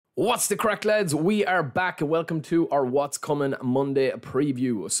What's the crack, lads? We are back and welcome to our What's Coming Monday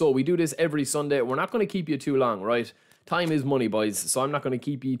preview. So we do this every Sunday. We're not going to keep you too long, right? Time is money, boys, so I'm not going to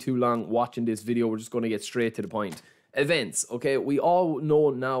keep you too long watching this video. We're just going to get straight to the point. Events, okay? We all know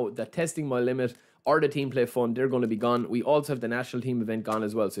now that Testing My Limit or the Team Play Fund, they're going to be gone. We also have the National Team event gone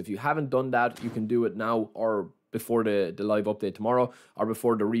as well. So if you haven't done that, you can do it now or before the live update tomorrow or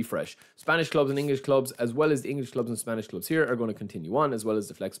before the refresh. Spanish clubs and English clubs, as well as the English clubs and Spanish clubs here, are going to continue on, as well as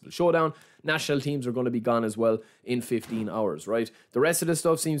the flexible showdown. National teams are going to be gone as well in 15 hours, right? The rest of the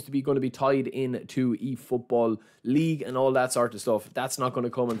stuff seems to be going to be tied in to eFootball League and all that sort of stuff. That's not going to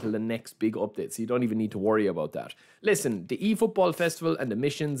come until the next big update, so you don't even need to worry about that. Listen, the eFootball Festival and the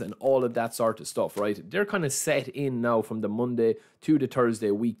missions and all of that sort of stuff, right? They're kind of set in now from the Monday to the Thursday,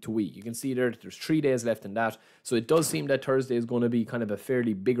 week to week. You can see there's 3 days left in that. So it does seem that Thursday is going to be kind of a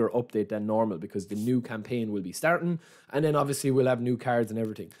fairly bigger update than normal because the new campaign will be starting. And then obviously we'll have new cards and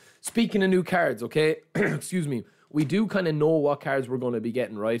everything. Speaking of new cards, okay, excuse me, we do kind of know what cards we're going to be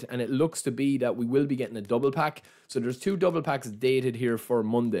getting, right? And it looks to be that we will be getting a double pack. So there's 2 double packs dated here for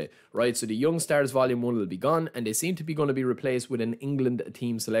Monday, right? So the Young Stars Volume 1 will be gone, and they seem to be going to be replaced with an England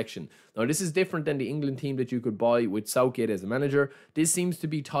team selection. Now, this is different than the England team that you could buy with Southgate as a manager. This seems to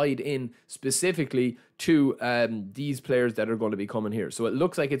be tied in specifically to these players that are going to be coming here. So it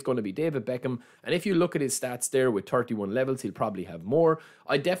looks like it's going to be David Beckham, and if you look at his stats there with 31 levels, he'll probably have more.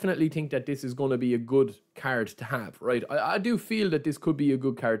 I definitely think that this is going to be a good card to have, right? I do feel that this could be a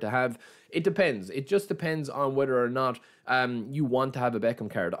good card to have. It depends. It just depends on whether or not you want to have a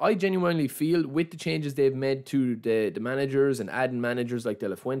Beckham card. I genuinely feel with the changes they've made to the managers and adding managers like De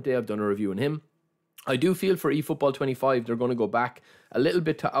La Fuente, I've done a review on him. I do feel for eFootball 25, they're going to go back a little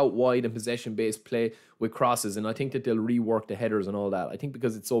bit to out wide and possession-based play with crosses, and I think that they'll rework the headers and all that. I think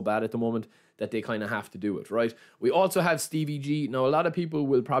because it's so bad at the moment that they kind of have to do it, right? We also have Stevie G. Now, a lot of people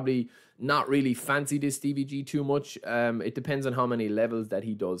will probably not really fancy this Stevie G too much. It depends on how many levels that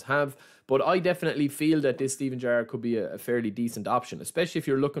he does have, but I definitely feel that this Steven Gerrard could be a fairly decent option, especially if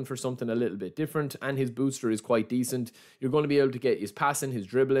you're looking for something a little bit different, and his booster is quite decent. You're going to be able to get his passing, his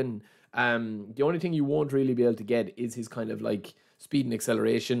dribbling. The only thing you won't really be able to get is his kind of like speed and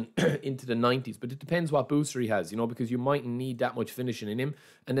acceleration into the 90s, but it depends what booster he has, you know, because you mightn't need that much finishing in him,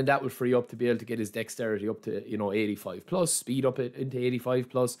 and then that would free up to be able to get his dexterity up to, you know, 85 plus, speed up it into 85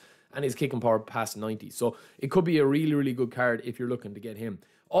 plus, and his kicking power past 90. So it could be a really, really good card if you're looking to get him.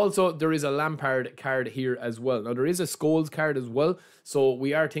 Also, there is a Lampard card here as well. Now, there is a Scholes card as well, so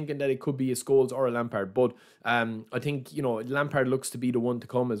we are thinking that it could be a Scholes or a Lampard, but I think, you know, Lampard looks to be the one to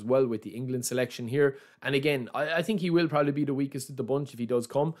come as well with the England selection here. And again, I think he will probably be the weakest of the bunch if he does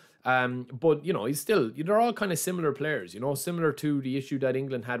come. But, you know, he's still, they're all kind of similar players, you know, similar to the issue that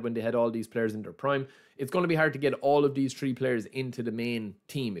England had when they had all these players in their prime. It's going to be hard to get all of these 3 players into the main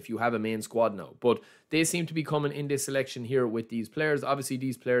team if you have a main squad now. But they seem to be coming in this selection here with these players. Obviously,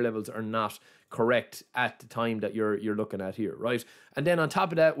 these player levels are not correct at the time that you're looking at here, right? And then on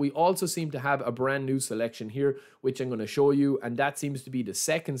top of that, we also seem to have a brand new selection here, which I'm going to show you. And that seems to be the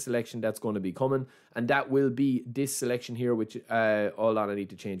second selection that's going to be coming. And that will be this selection here, which, hold on, I need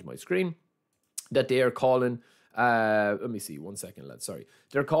to change my screen, that they are calling... let me see, 1 second, lads, sorry.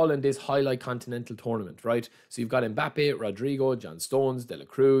 They're calling this Highlight Continental Tournament, right? So you've got Mbappe, Rodrigo, John Stones, De La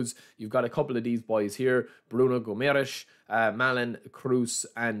Cruz. You've got a couple of these boys here, Bruno Gomes, Malin, Cruz,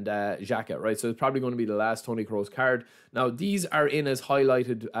 and Xhaka, right? So it's probably going to be the last Toni Kroos card. Now, these are in as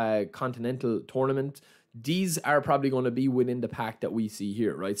highlighted Continental Tournament. These are probably going to be within the pack that we see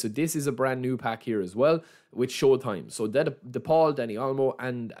here, right? So this is a brand new pack here as well with Showtime. So DePaul, Dani Olmo,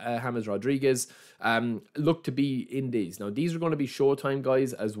 and James Rodriguez look to be in these. Now, these are going to be Showtime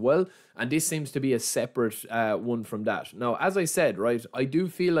guys as well, and this seems to be a separate one from that. Now, as I said, right, I do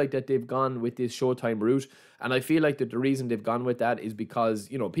feel like that they've gone with this Showtime route, and I feel like that the reason they've gone with that is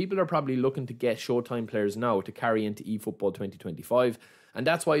because, you know, people are probably looking to get Showtime players now to carry into eFootball 2025. And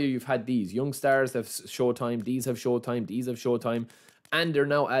that's why you've had these young stars have Showtime, these have Showtime, these have Showtime, and they're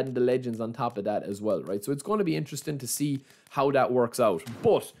now adding the legends on top of that as well, right? So it's going to be interesting to see how that works out.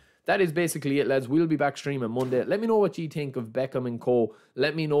 But that is basically it, lads. We'll be back streaming Monday. Let me know what you think of Beckham and co.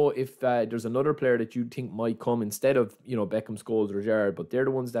 Let me know if there's another player that you think might come instead of, you know, Beckham, Scholes, or Gerrard, but they're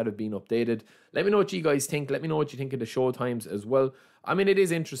the ones that have been updated. Let me know what you guys think. Let me know what you think of the Showtimes as well. I mean, it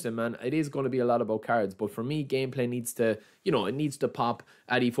is interesting, man. It is going to be a lot about cards, but for me, gameplay needs to, you know, it needs to pop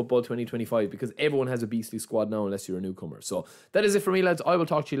at eFootball 2025 because everyone has a beastly squad now unless you're a newcomer. So that is it for me, lads. I will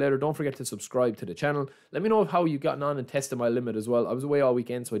talk to you later. Don't forget to subscribe to the channel. Let me know how you've gotten on and tested my limit as well. I was away all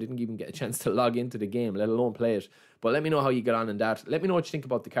weekend, so I didn't even get a chance to log into the game, let alone play it. But let me know how you get on in that. Let me know what you think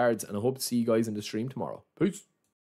about the cards, and I hope to see you guys in the stream tomorrow. Peace.